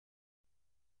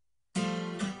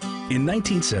In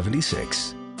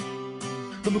 1976,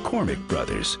 the McCormick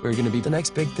brothers We're gonna be the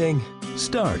next big thing.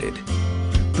 started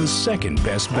the second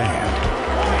best band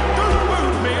Don't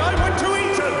move me, I went to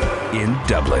Eton! in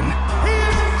Dublin.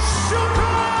 Here's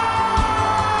Sugar!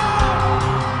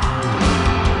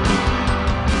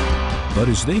 But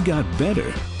as they got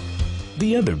better,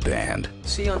 the other band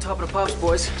See you on top of the pops,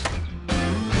 boys.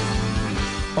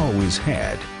 always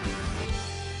had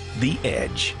the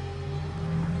edge.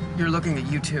 You're looking at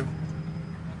U2.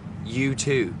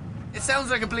 U2? It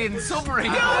sounds like a bleeding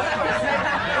submarine.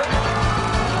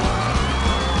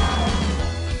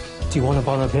 Do you want a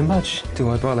Bono pin match? Do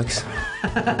I bollocks?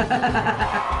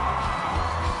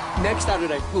 Next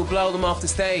Saturday, we'll blow them off the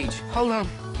stage. Hold on.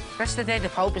 Rest of the day, the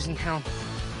Pope is in town.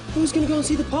 Who's gonna go and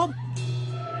see the pub?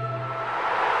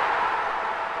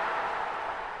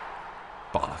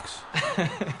 Bollocks.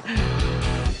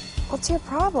 What's your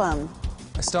problem?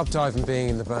 I stopped diving being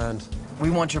in the band. We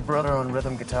want your brother on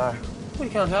rhythm guitar. We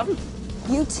can't have him.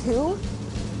 You too?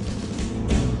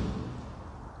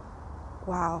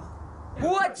 Wow.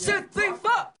 What's your thing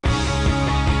for?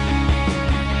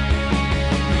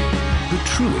 The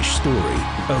truish story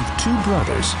of two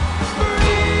brothers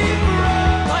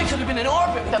I could have been in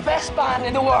orbit with the best band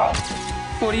in the world.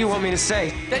 What do you want me to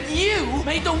say? That you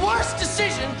made the worst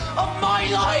decision of my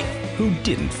life. who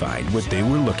didn't find what they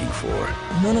were looking for.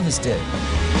 None of us did.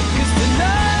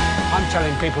 I'm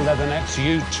telling people they're the next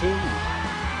U2.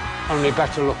 Only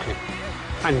better looking.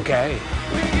 And gay.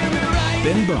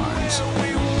 Ben Barnes,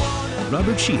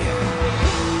 Robert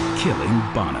Sheehan, killing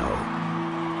Bono.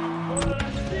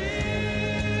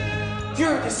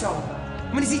 You're this over.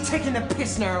 I mean, is he taking the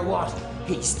piss now or what?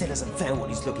 He still hasn't found what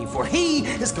he's looking for. He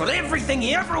has got everything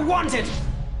he ever wanted.